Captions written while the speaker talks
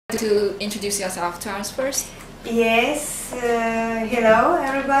To introduce yourself to us first. Yes, hello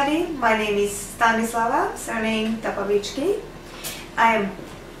everybody. My name is Stanislava, surname Tapavitsky. I am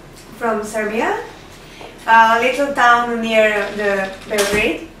from Serbia, a little town near the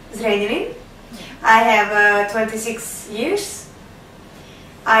Belgrade, Zrenjanin. I have 26 years.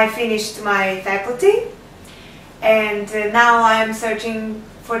 I finished my faculty and now I am searching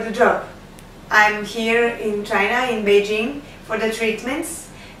for the job. I'm here in China, in Beijing, for the treatments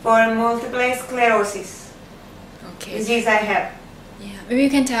for multiple sclerosis. Okay. Disease I have. Yeah. Maybe you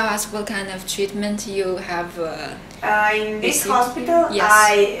can tell us what kind of treatment you have. In this received? hospital, Yes.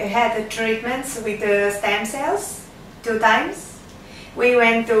 I had the treatments with stem cells 2 times. We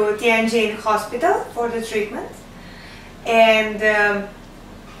went to Tianjin hospital for the treatment, and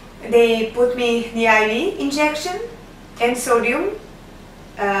they put me the IV injection and sodium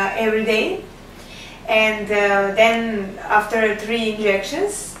every day. And then after 3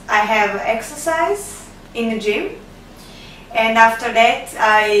 injections, I have exercise in the gym. And after that,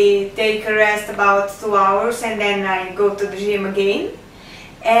 I take a rest about 2 hours and then I go to the gym again.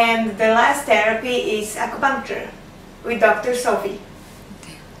 And the last therapy is acupuncture with Dr. Sophie.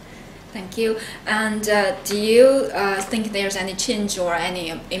 Okay. Thank you. And do you think there's any change or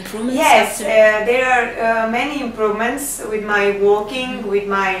any improvements? Yes, after? there are many improvements with my walking, with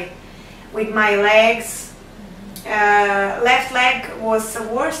my legs. Left leg was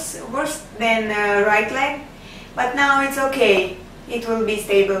worse than right leg, but now it's okay. It will be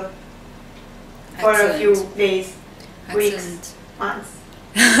stable for a few days, weeks, months.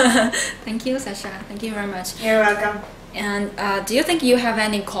 Thank you, Sasha. Thank you very much. You're welcome. And do you think you have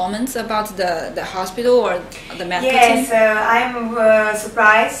any comments about the hospital or the medical Yes, team? I'm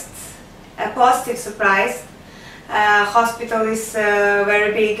surprised, a positive surprise. Hospital is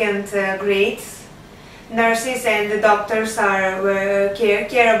very big and great. Nurses and the doctors are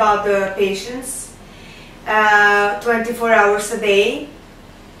care about the patients 24 hours a day,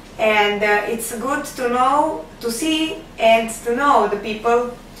 and it's good to know, to see and to know the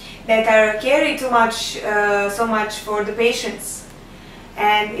people that are caring so much for the patients,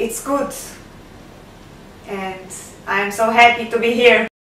 and it's good, and I'm so happy to be here.